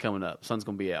sun's coming up. The sun's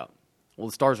going to be out. Well,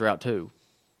 the stars are out too.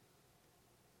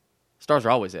 Stars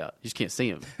are always out. You just can't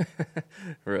see them.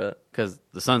 Right. Because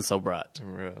the sun's so bright.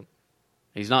 Right.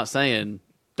 He's not saying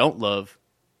don't love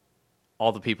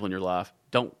all the people in your life.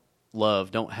 Don't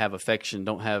have affection,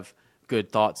 don't have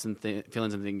good thoughts and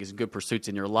feelings and things, good pursuits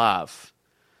in your life.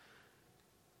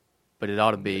 But it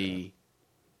ought to be,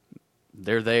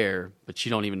 they're there, but you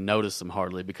don't even notice them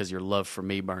hardly because your love for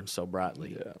me burns so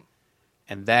brightly. Yeah.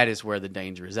 And that is where the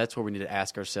danger is. That's where we need to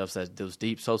ask ourselves those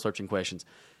deep, soul-searching questions.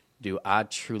 Do I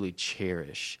truly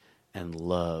cherish and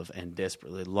love and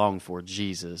desperately long for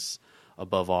Jesus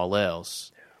above all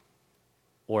else?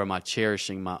 Or am I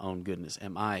cherishing my own goodness?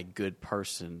 Am I a good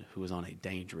person who is on a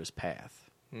dangerous path?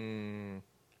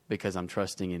 Because I'm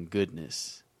trusting in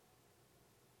goodness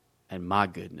and my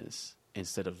goodness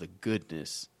instead of the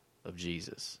goodness of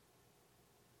Jesus.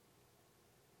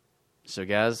 So,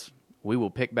 guys, we will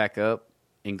pick back up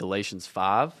in Galatians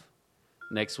 5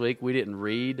 next week. We didn't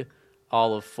read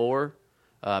all of 4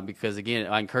 because, again,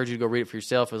 I encourage you to go read it for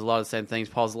yourself. There's a lot of the same things.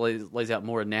 Paul lays out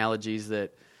more analogies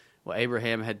that, well,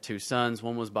 Abraham had 2 sons.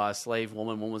 One was by a slave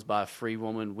woman. One was by a free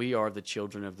woman. We are the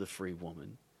children of the free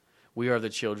woman. We are the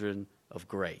children of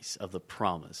grace, of the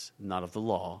promise, not of the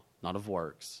law, not of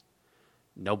works.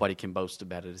 Nobody can boast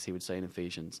about it, as he would say in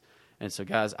Ephesians. And so,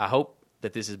 guys, I hope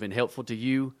that this has been helpful to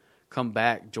you. Come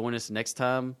back, join us next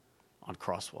time on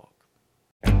Crosswalk.